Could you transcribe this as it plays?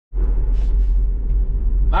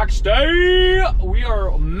Max day! We are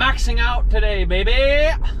maxing out today, baby!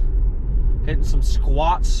 Hitting some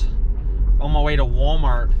squats on my way to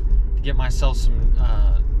Walmart to get myself some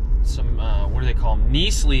what do they call them? Knee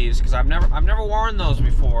sleeves, because I've never worn those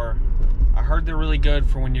before. I heard they're really good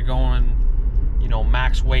for when you're going, you know,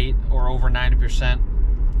 max weight or over 90%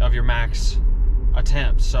 of your max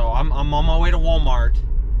attempt. So I'm on my way to Walmart,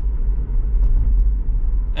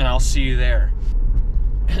 and I'll see you there.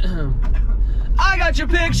 I got your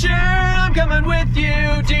picture, I'm coming with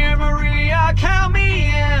you, dear Maria, count me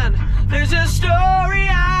in. There's a story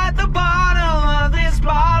at the bottom of this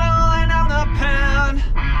bottle, and I'm the pen.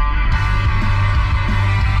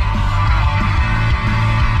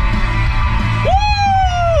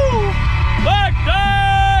 Woo! Black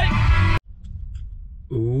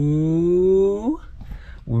day! Ooh,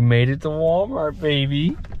 we made it to Walmart,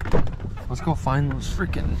 baby. Let's go find those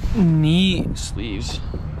freaking knee sleeves.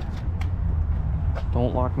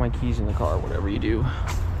 Don't lock my keys in the car, whatever you do.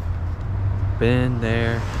 Been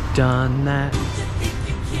there, done that.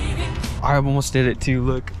 I almost did it too,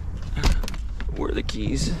 look. Where are the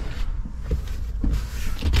keys?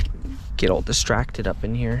 Get all distracted up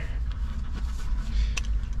in here.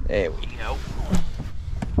 There we go.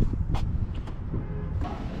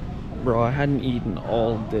 Bro, I hadn't eaten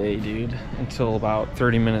all day, dude, until about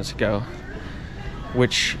 30 minutes ago,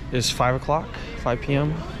 which is 5 o'clock, 5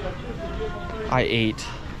 p.m. I ate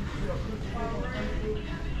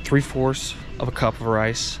 3/4 of a cup of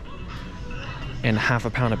rice and half a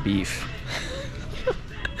pound of beef.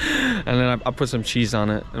 And then I put some cheese on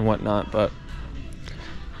it and whatnot, but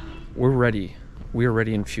we're ready. We are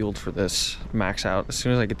ready and fueled for this max out as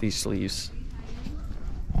soon as I get these sleeves.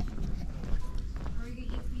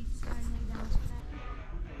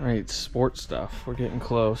 All right, sports stuff. We're getting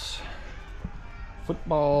close.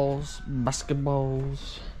 Footballs,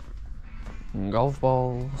 basketballs, golf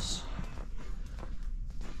balls.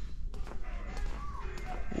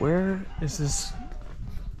 Where is this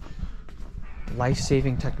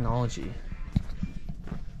life-saving technology?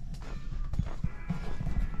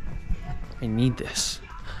 I need this.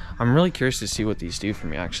 I'm really curious to see what these do for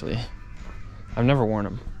me, actually. I've never worn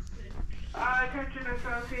them.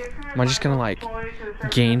 Am I just gonna like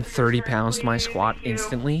gain 30 pounds to my squat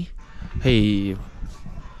instantly? Hey,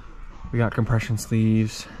 we got compression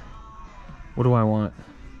sleeves. What do I want?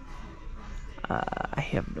 I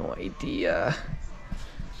have no idea.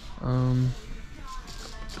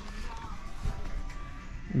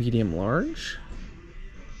 Medium large,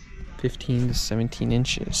 15 to 17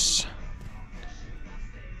 inches.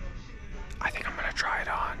 I think I'm gonna try it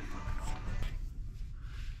on.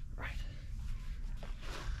 Right.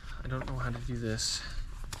 I don't know how to do this.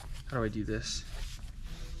 How do I do this?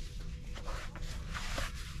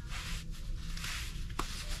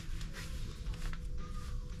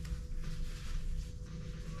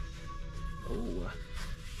 Oh,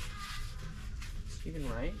 it's even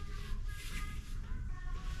right.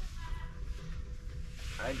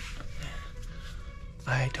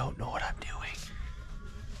 I don't know what I'm doing.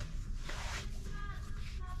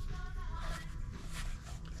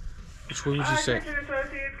 Which way would you say?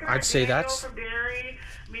 I'd say that's.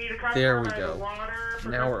 There we go.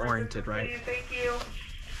 Now we're oriented, right?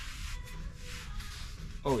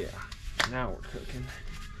 Oh yeah. Now we're cooking.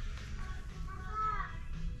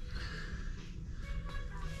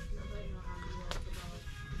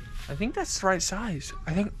 I think that's the right size.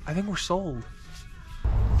 I think we're sold.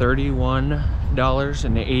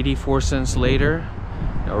 $31.84 later.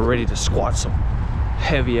 Now we're ready to squat some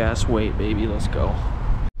heavy ass weight, baby. Let's go.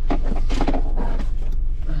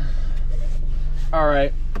 All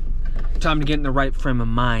right, time to get in the right frame of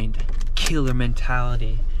mind. Killer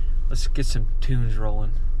mentality. Let's get some tunes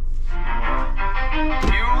rolling.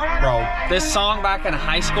 Bro, this song back in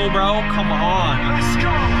high school, bro, come on. Let's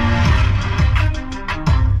go.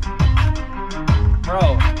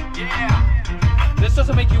 Bro, yeah. This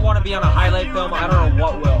doesn't make you want to be on a highlight film. I don't know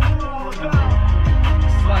what will.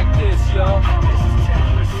 It's like this, yo.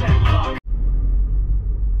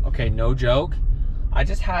 Okay, no joke. I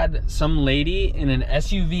just had some lady in an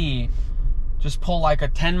SUV just pull like a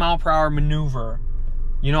 10-mile-per-hour maneuver.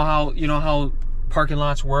 You know how parking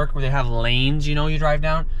lots work where they have lanes, you know, you drive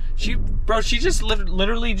down? She just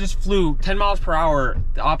literally just flew 10 miles per hour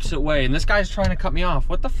the opposite way, and this guy's trying to cut me off.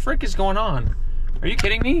 What the frick is going on? Are you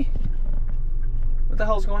kidding me? What the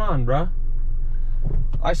hell's going on, bruh?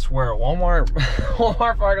 I swear, Walmart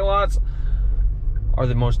parking lots are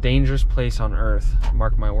the most dangerous place on earth.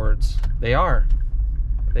 Mark my words. They are.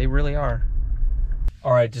 They really are.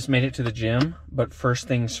 All right, just made it to the gym, but first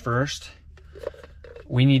things first,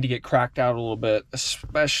 we need to get cracked out a little bit,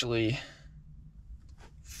 especially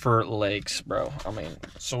for legs, bro. I mean,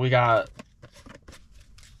 so we got,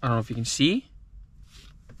 I don't know if you can see,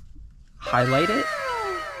 highlight it.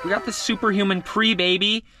 We got the Superhuman Pre,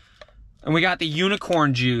 baby. And we got the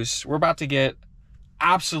unicorn juice. We're about to get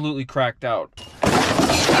absolutely cracked out.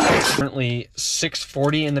 Currently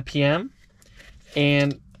 6:40 in the PM.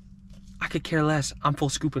 And I could care less. I'm full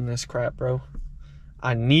scooping this crap, bro.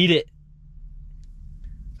 I need it.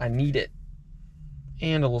 I need it.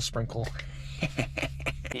 And a little sprinkle.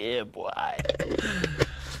 Yeah, boy.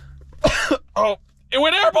 Oh, it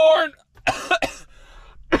went airborne!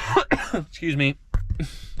 Excuse me.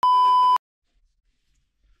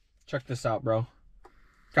 Check this out, bro.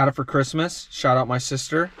 Got it for Christmas. Shout out my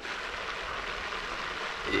sister.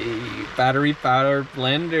 Hey, battery powered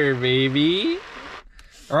blender, baby.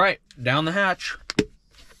 All right, down the hatch.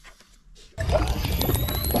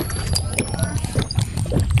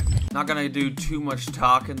 Not gonna do too much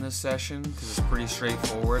talk in this session because it's pretty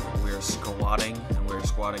straightforward. We're squatting and we're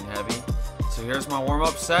squatting heavy. So here's my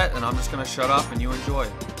warm-up set, and I'm just gonna shut up and you enjoy.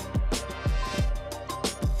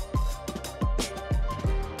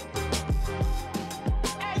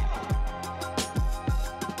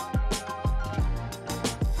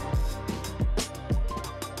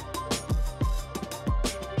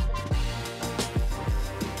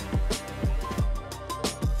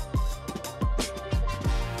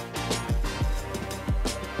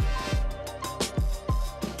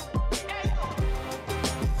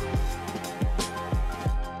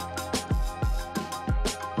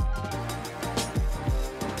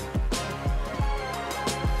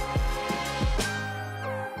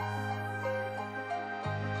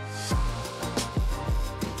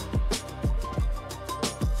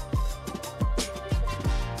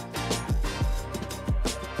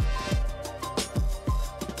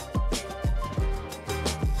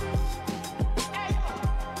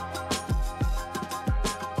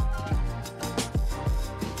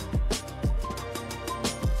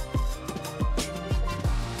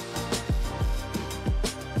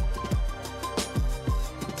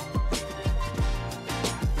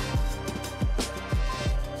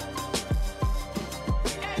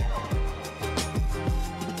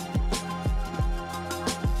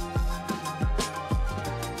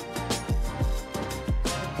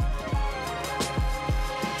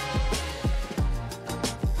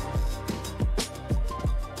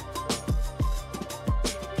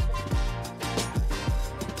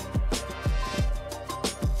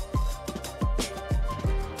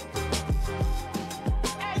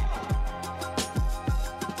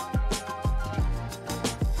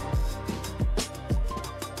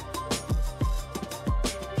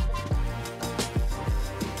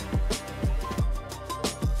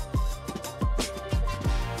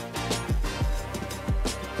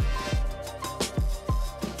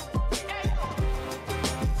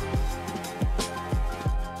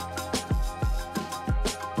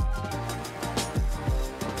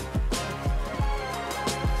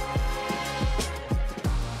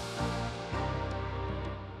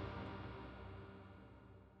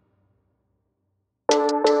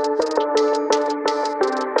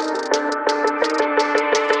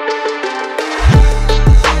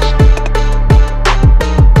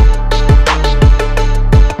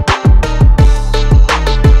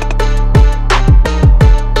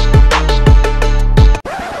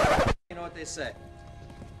 Say,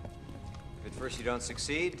 if at first you don't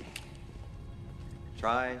succeed,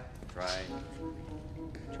 try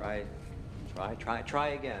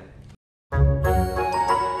again.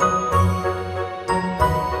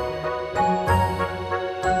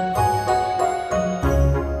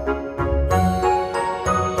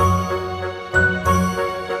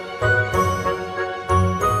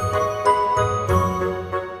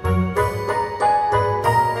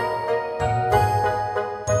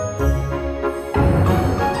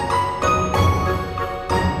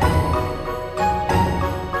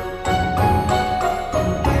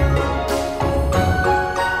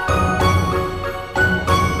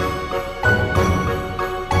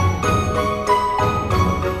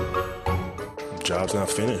 Job's not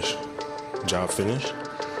finished. Job finished?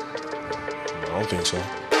 I don't think so.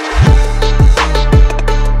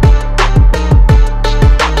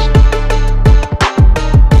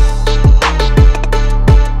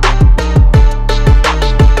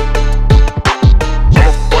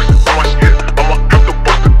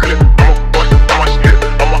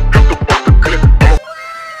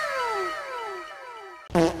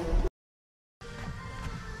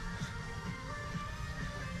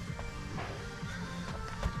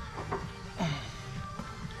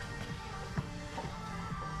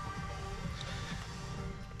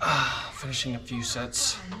 Finishing a few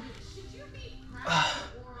sets.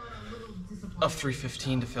 of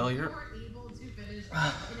 315 to failure.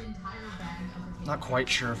 Not quite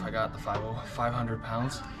sure if I got the 500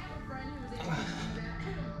 pounds.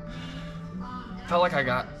 Felt like I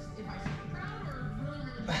got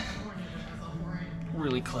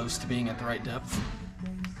really close to being at the right depth.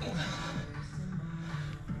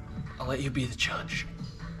 I'll let you be the judge.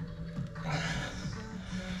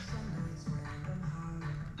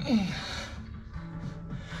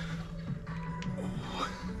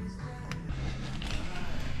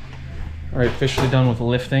 All right, officially done with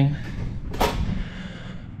lifting.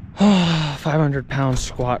 500 pound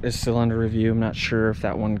squat is still under review. I'm not sure if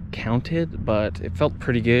that one counted, but it felt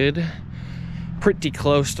pretty good. Pretty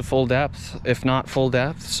close to full depth, if not full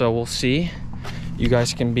depth, so we'll see. You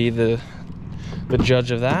guys can be the judge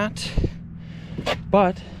of that.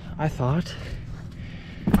 But I thought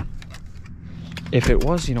if it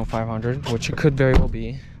was, you know, 500, which it could very well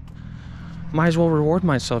be, might as well reward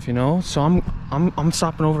myself, you know. So I'm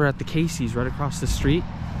stopping over at the Casey's right across the street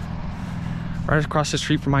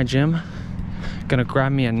from my gym. Gonna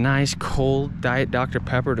grab me a nice cold Diet Dr.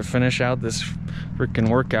 Pepper to finish out this freaking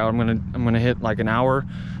workout. I'm gonna hit like an hour,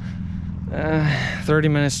 30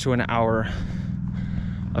 minutes to an hour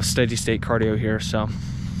of steady state cardio here. So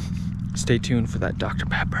stay tuned for that Dr.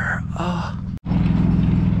 Pepper. Oh.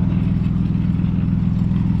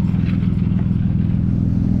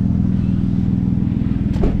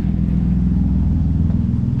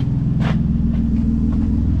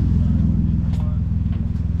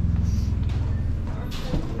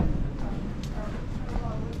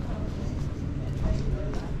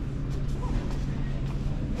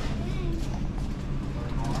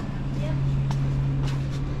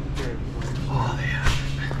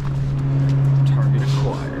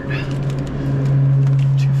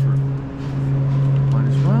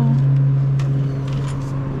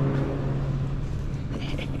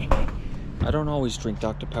 I don't always drink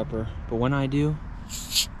Dr. Pepper, but when I do,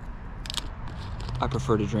 I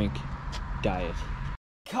prefer to drink Diet.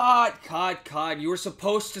 Cod, you were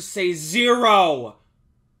supposed to say 0!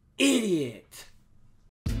 Idiot!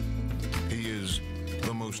 He is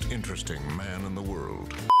the most interesting man in the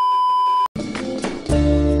world.